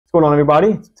What's going on, everybody?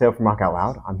 It's Taylor from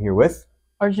Rockoutloud. I'm here with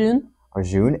Arjun.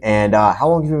 Arjun. And how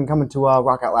long have you been coming to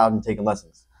Rockoutloud and taking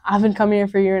lessons? I've been coming here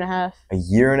for a year and a half. A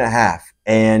year and a half.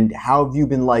 And how have you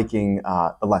been liking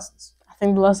the lessons? I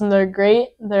think the lessons are great.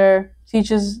 Their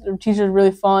teachers are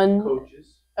really fun.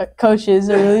 Coaches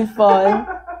are really fun.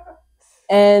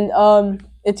 And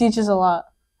it teaches a lot.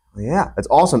 Yeah, that's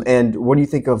awesome. And what do you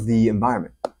think of the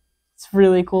environment? It's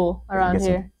really cool around get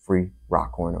here. Some free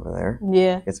rock corn over there.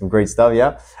 Yeah. Get some great stuff,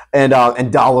 yeah.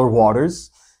 And dollar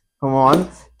waters. Come on.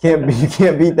 You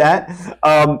can't beat that.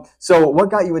 So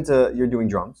what got you into you're doing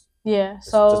drums? Yeah.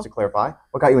 Just to clarify,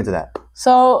 what got you into that?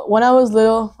 So when I was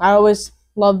little, I always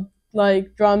loved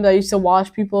like drums. I used to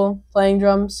watch people playing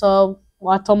drums. So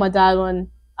I told my dad when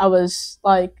I was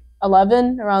like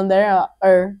 11, around there,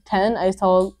 or 10, I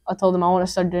told him I want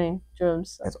to start doing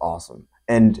drums. So. That's awesome.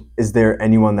 And is there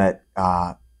anyone that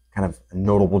kind of a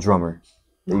notable drummer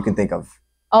that you can think of?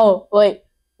 Oh, like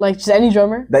just any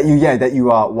drummer that you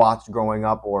watched growing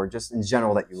up, or just in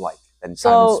general that you liked that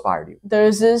kind of inspired you.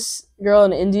 There's this girl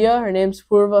in India. Her name's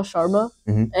Purva Sharma,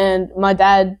 and my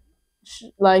dad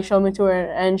showed me to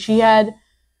her, and she had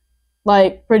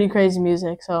like pretty crazy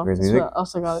music. So crazy music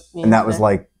also got me. And that was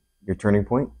like your turning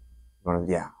point. 100%.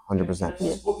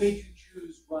 Yeah. What made you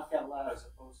choose Rockoutloud as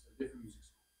opposed to different music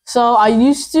schools? So I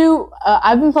used to.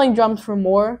 I've been playing drums for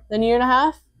more than a year and a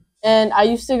half, and I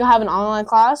used to have an online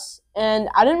class, and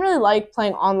I didn't really like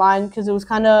playing online because it was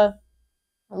kind of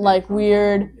like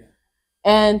weird,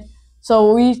 and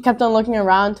so we kept on looking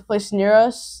around to places near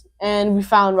us, and we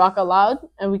found Rockoutloud,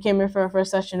 and we came here for our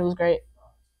first session. It was great.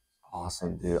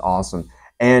 Awesome, dude. Awesome.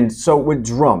 And so with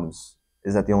drums,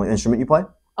 is that the only instrument you play?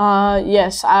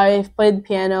 Yes, I've played the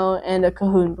piano and a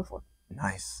cajon before.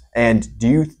 Nice. And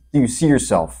do you see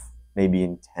yourself maybe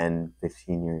in 10,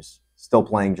 15 years still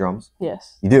playing drums?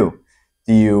 Yes. You do?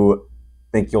 Do you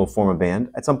think you'll form a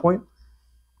band at some point?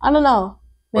 I don't know.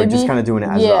 Maybe. Or just kind of doing it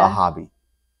as a hobby?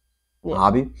 Yeah. A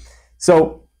hobby?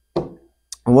 So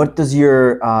what does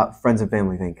your friends and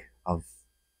family think of?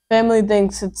 Family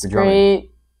thinks it's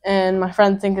great, and my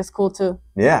friends think it's cool too.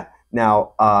 Yeah.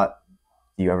 Now,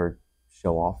 do you ever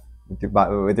show off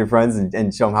with your friends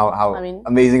and show them how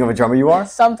amazing of a drummer you are?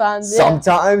 Sometimes, yeah.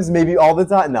 Sometimes, maybe all the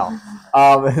time. No,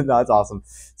 no, that's awesome.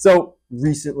 So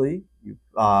recently, you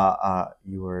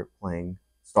were playing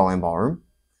Starland Ballroom.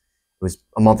 It was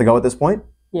a month ago at this point.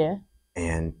 Yeah.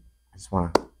 And I just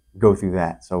want to go through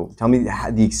that. So tell me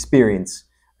the experience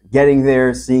getting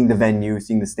there, seeing the venue,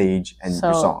 seeing the stage, and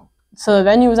your song. So the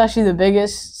venue was actually the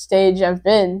biggest stage I've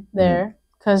been there.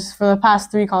 Because for the past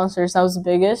 3 concerts, that was the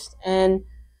biggest, and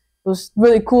it was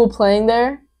really cool playing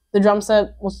there. The drum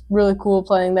set was really cool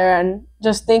playing there, and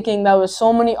just thinking that was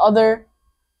so many other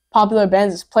popular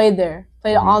bands played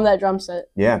on that drum set.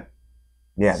 Yeah,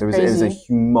 yeah. It was a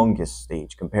humongous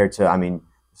stage compared to,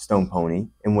 Stone Pony,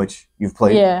 in which you've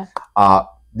played. Yeah.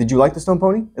 Did you like the Stone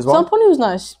Pony as well? Stone Pony was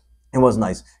nice. It was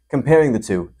nice. Comparing the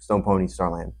two, Stone Pony,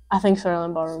 Starland. I think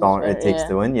Starland Ballroom. It takes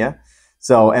to win, yeah.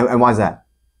 So, and why is that?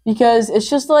 Because it's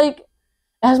just like,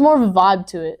 it has more of a vibe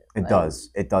to it. It does.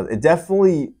 It does. It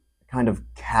definitely kind of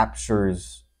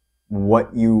captures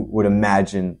what you would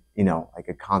imagine, like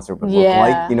a concert would look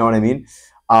like. You know what I mean?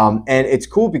 And it's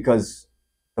cool because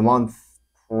the month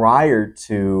prior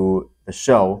to the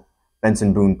show,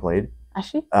 Benson Boone played.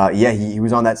 Actually? Yeah, he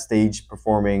was on that stage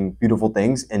performing Beautiful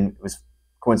Things, and it was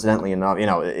coincidentally enough,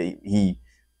 he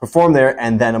performed there,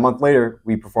 and then a month later,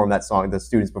 we performed that song. The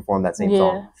students performed that same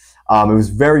song. It was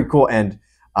very cool, and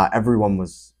everyone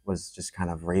was just kind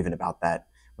of raving about that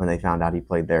when they found out he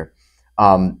played there.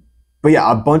 But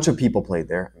yeah, a bunch of people played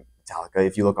there. Metallica,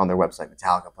 if you look on their website,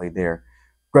 Metallica played there.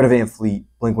 Greta Van Fleet,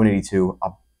 Blink-182, a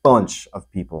bunch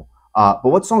of people. But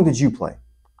what song did you play?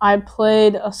 I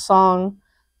played a song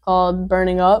called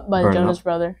Burning Up by Jonas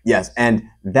Brothers. Yes, and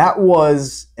that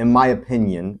was, in my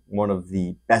opinion, one of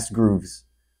the best grooves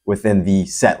within the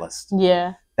set list.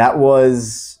 Yeah. That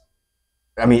was,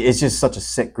 it's just such a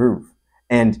sick groove.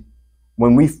 And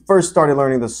when we first started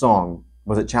learning the song,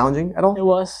 was it challenging at all? It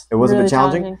was. It was really a bit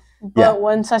challenging? But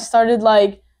once I started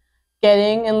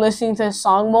getting and listening to the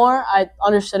song more, I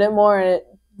understood it more, and it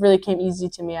really came easy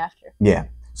to me after. Yeah.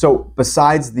 So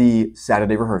besides the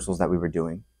Saturday rehearsals that we were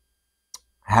doing,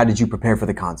 how did you prepare for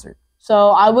the concert?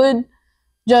 So I would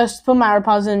just put my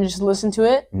AirPods in and just listen to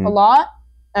it a lot.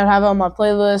 I would have it on my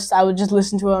playlist. I would just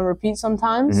listen to it on repeat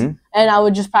sometimes. And I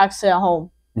would just practice it at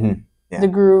home. The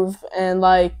groove and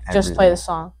just play the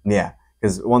song. Yeah.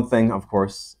 Because one thing, of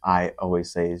course, I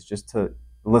always say is just to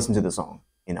listen to the song.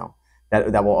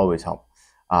 That will always help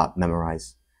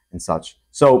memorize and such.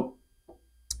 So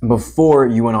before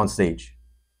you went on stage,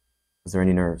 was there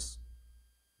any nerves?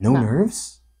 No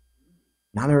nerves?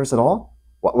 Not nervous at all?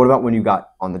 What about when you got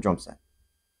on the drum set?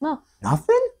 No.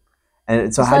 Nothing?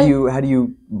 And so It's how like- do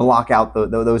you block out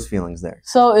those feelings there?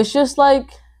 So it's just like,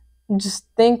 just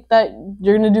think that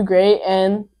you're gonna do great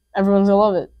and everyone's gonna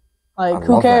love it. Like, I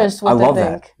who love cares that. what I they love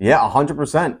think? that. Yeah,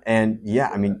 100%. And yeah,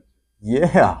 I mean,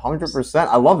 yeah, 100%.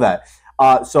 I love that.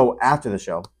 So after the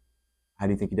show, how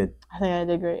do you think you did? I think I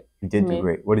did great. You did do Me.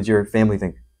 great. What did your family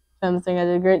think? I think I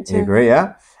did great You too. did great,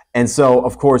 yeah? And so,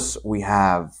 of course, we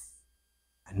have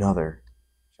another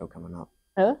show coming up.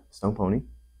 Really? Stone Pony.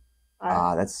 All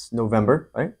right. That's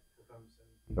November, right?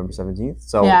 November 17th.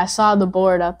 So Yeah, I saw the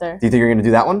board out there. do you think you're going to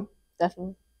do that one?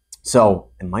 Definitely. So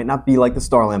it might not be like the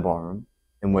Starland Ballroom,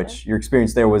 in which your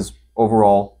experience there was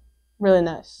overall Really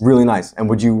nice. really nice. And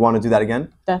would you want to do that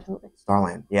again? Definitely.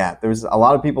 Starland. Yeah, there's a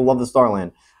lot of people love the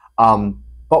Starland.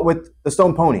 But with the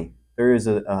Stone Pony, there is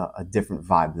a different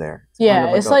vibe there. Yeah, kind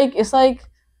of it's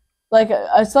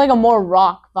like a more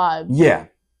rock vibe. Yeah,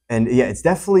 and yeah, it's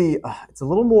definitely it's a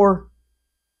little more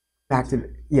packed. A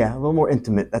little more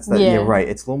intimate. That's Yeah. right.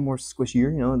 It's a little more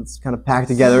squishier. It's kind of packed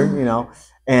together.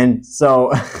 And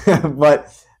so, but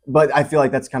I feel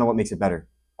like that's kind of what makes it better.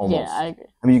 Almost. Yeah, I agree.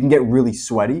 I mean, you can get really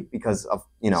sweaty because of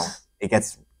it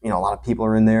gets a lot of people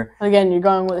are in there. Again, you're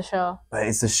going with a show. But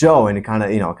it's the show, and it kind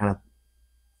of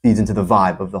feeds into the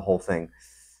vibe of the whole thing.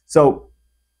 So,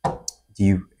 do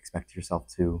you expect yourself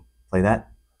to play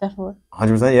that? Definitely.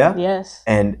 100%, yeah? Yes.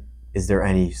 And is there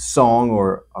any song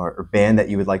or band that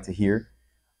you would like to hear?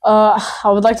 I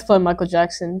would like to play Michael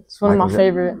Jackson. It's one of my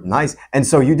favorite. Nice. And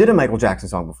so you did a Michael Jackson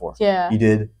song before. Yeah. You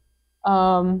did?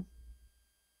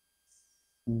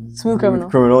 Smooth Criminal.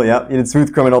 Criminal, yeah. You did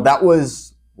Smooth Criminal. That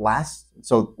was last,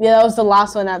 so Yeah, that was the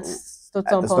last one at the at Stone the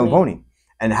Pony. Stone Pony.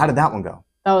 And how did that one go?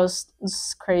 That was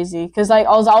crazy because I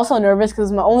was also nervous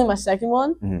because only my second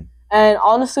one, Mhm. and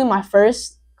honestly, my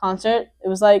first concert it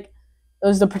was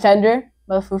the Pretender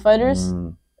by the Foo Fighters.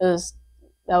 Mm.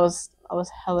 I was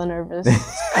hella nervous.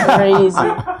 It's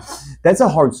crazy. That's a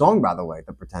hard song, by the way,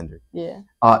 The Pretender. Yeah.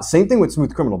 Same thing with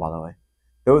Smooth Criminal, by the way.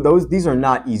 These are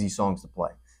not easy songs to play.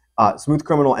 Smooth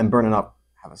Criminal and Burnin' Up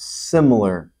have a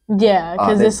similar Yeah,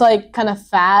 because they- it's like kind of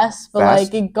fast, but Fast.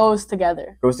 like it goes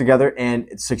together. goes together, and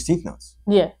it's 16th notes.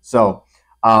 Yeah. So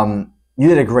you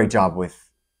did a great job with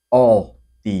all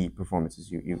the performances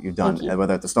you've done, Thank you.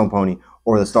 whether at the Stone Pony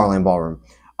or the Starland Ballroom.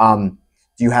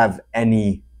 Do you have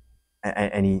any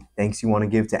thanks you want to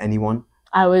give to anyone?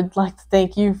 I would like to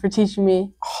thank you for teaching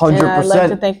me, 100%. and I'd like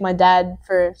to thank my dad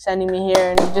for sending me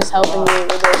here and just helping me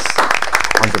with this.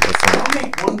 100%. Let me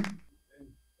make one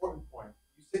important point.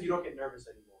 You said you don't get nervous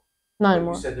anymore. Not Like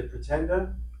anymore. You said the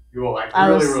Pretender, you were like I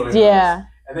really, was, really nervous. yeah.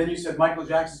 And then you said Michael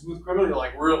Jackson, Smooth Criminal, you're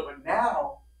like real. But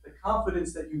now the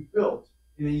confidence that you've built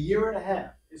in a year and a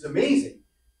half is amazing.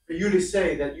 For you to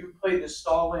say that you played the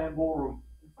Starland Ballroom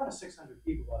in front of 600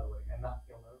 people, by the way, and not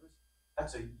feel nervous,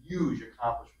 that's a huge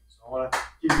accomplishment. So I want to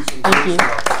give you some Thank grace you.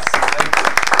 about that.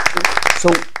 Thank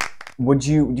you. So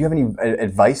do you have any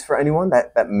advice for anyone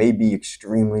that may be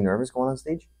extremely nervous going on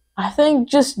stage? I think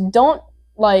just don't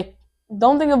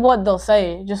think of what they'll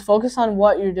say. Just focus on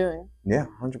what you're doing. Yeah,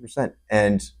 100%.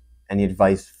 And any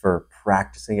advice for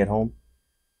practicing at home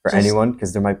for Just- anyone?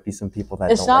 Because there might be some people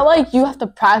that It's don't not like like you have to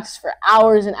practice for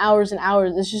hours and hours and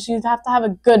hours. It's just you have to have a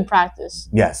good practice.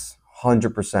 Yes,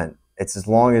 100%. It's as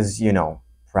long as,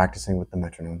 practicing with the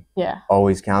metronome Yeah.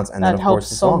 always counts. And then, That of course, helps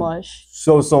the so song. much.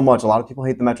 So much. A lot of people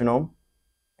hate the metronome.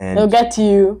 And It'll get to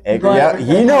you. But yeah,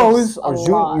 he it knows. helps a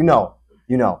Arjun, lot.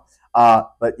 you know.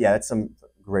 But yeah, that's some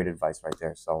great advice right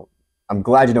there. So I'm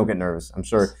glad you don't get nervous. I'm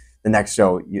sure the next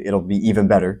show, it'll be even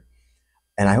better.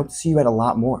 And I hope to see you at a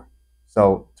lot more.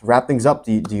 So to wrap things up,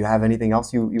 do you have anything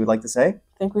else you would like to say?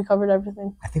 I think we covered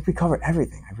everything. I think we covered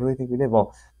everything. I really think we did.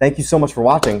 Well, thank you so much for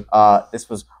watching. This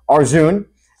was Arjun,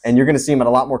 and you're going to see him at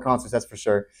a lot more concerts, that's for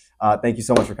sure. Thank you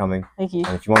so much for coming. Thank you.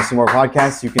 And if you want to see more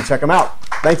podcasts, you can check them out.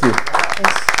 Thank you.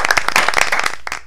 Thanks.